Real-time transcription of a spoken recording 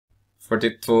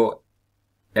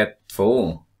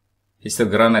42.1.2.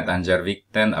 Histogrammet anger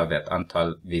vikten av ett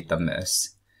antal vita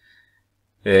möss.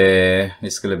 Vi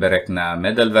skulle beräkna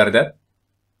medelvärdet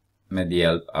med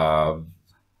hjälp av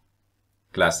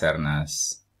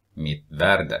klassernas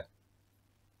mittvärde.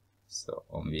 Så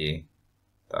om vi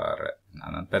tar en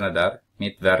annan penna där.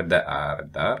 Mittvärde är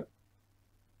där.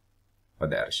 Och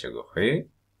det är 27.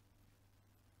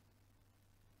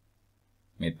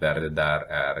 Mittvärde där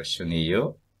är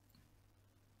 29.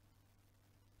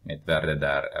 Mittvärde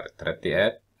där är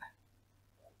 31.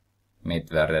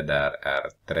 Mittvärde där är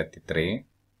 33.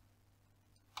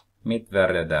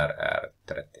 Mittvärde där är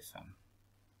 35.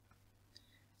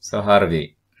 Så har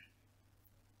vi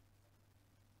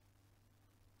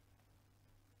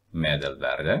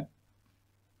medelvärde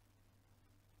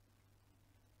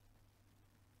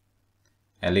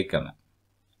är lika med.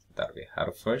 Där vi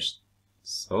har först.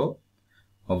 Så.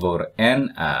 Och vår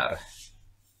n är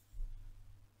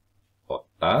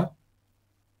 8.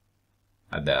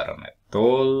 Adderar med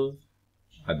 12.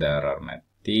 Adderar med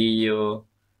 10.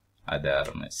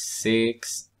 Adderar med 6.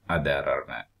 Adderar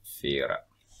med 4.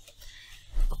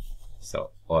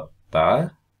 Så 8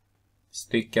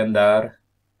 stycken där.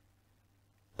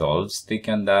 12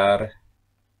 stycken där.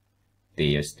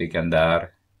 10 stycken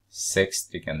där. 6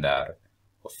 stycken där.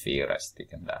 Och 4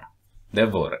 stycken där. Det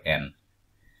var n.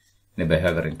 Ni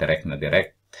behöver inte räkna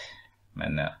direkt.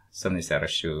 Men som ni ser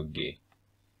 20,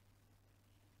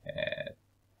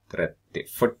 30,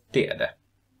 40 är det.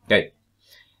 Okej.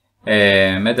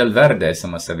 Medelvärde så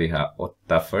måste vi ha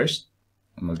 8 först.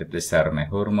 Multiplicera med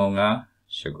hur många?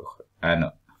 27.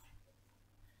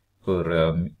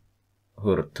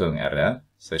 Hur tung är det?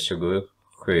 Så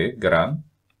 27 gram.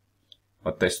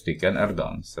 8 stycken är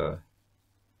de. Så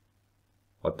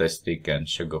 8 stycken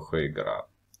 27 gram.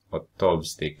 Och 12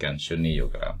 stycken 29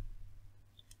 gram.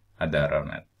 Adderar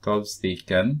med 12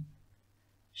 stycken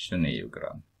 29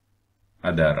 gram.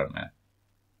 Adderar med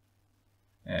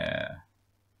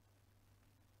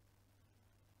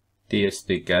 10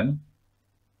 stycken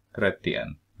 31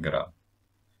 gram.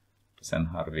 Sen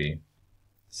har vi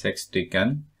 6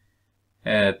 stycken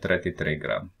 33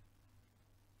 gram.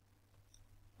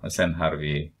 Och sen har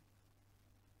vi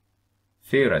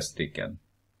 4 stycken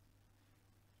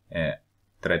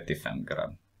 35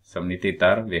 gram. Som ni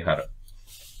tittar, vi har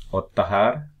 8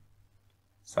 här.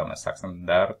 Samma sak som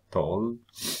där. 12.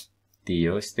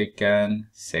 10 stycken.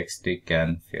 6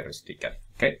 stycken. 4 stycken.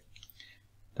 Okej.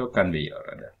 Då kan vi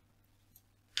göra det.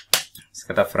 Jag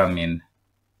ska ta fram min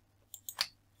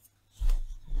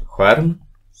skärm.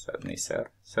 Så att ni ser.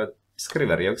 Så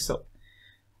skriver jag också.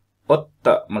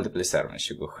 8 multiplicerar med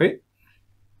 27.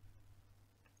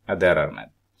 Adderar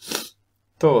med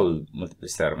 12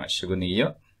 multiplicerar med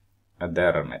 29.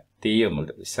 Adderar med 10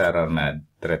 multiplicerar med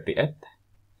 31.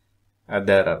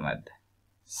 Adderar med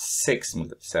 6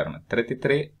 multiplicerar med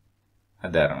 33.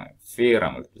 Adderar med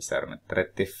 4 multiplicerar med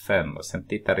 35. Och sen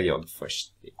tittar jag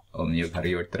först om jag har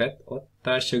gjort rätt.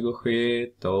 8,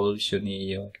 27, 12,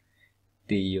 29,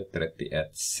 10,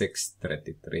 31, 6,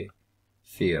 33,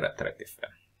 4, 35.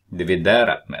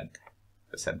 Dividerat med.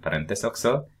 Och sen parentes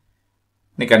också.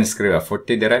 Ni kan skriva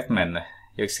 40 direkt, men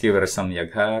jag skriver som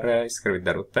jag har skrivit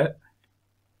där uppe.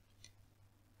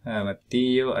 Med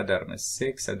 10, adderar med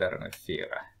 6, adderar med 4.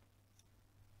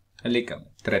 Är lika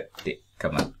med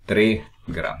 30,3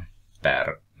 gram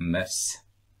per möss.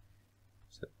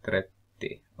 Så 30,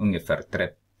 ungefär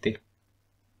 30.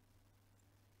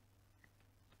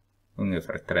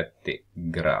 Ungefär 30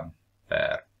 gram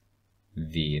per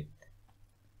vit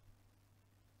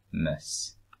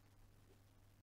möss.